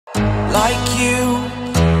like you,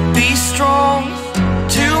 be strong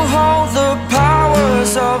to hold the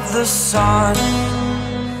powers of the sun.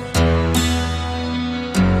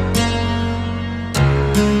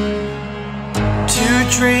 To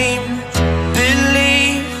dream,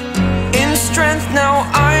 believe in strength. Now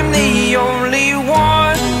I'm the only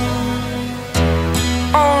one,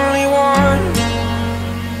 only one.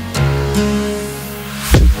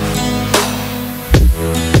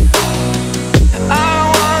 I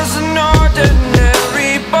was an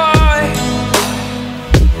ordinary boy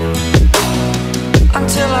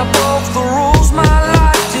until I broke the rules. My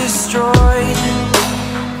life destroyed,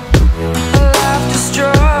 a life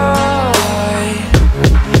destroyed.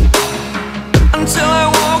 Until I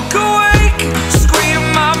woke awake, scream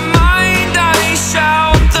my mind, I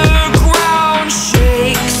shout, the ground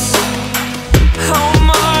shakes. How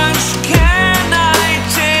much can I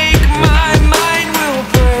take? My mind will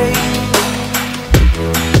break.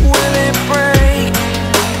 Will it break?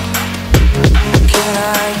 Can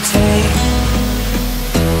I take?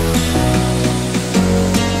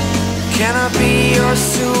 Can I be your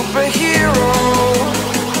superhero?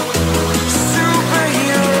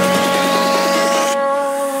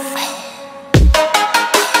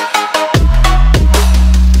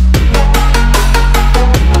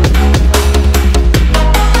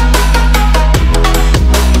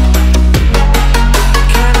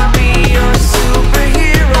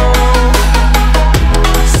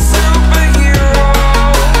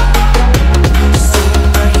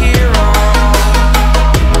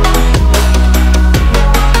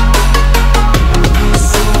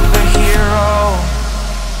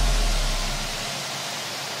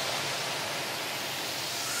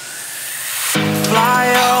 Fly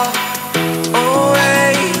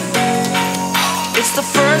away. It's the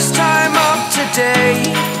first time of today.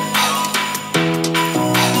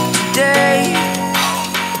 Today.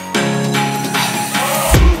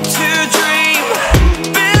 To dream,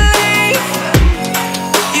 believe.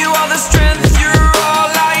 You are the strength, you're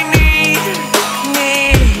all I need.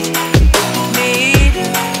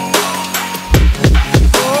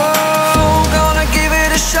 Oh, gonna give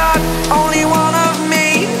it a shot. Only one of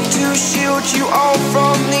me to shield you all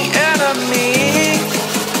from the enemy.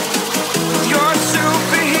 You're a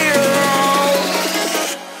superhero.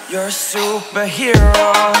 You're a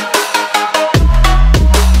superhero.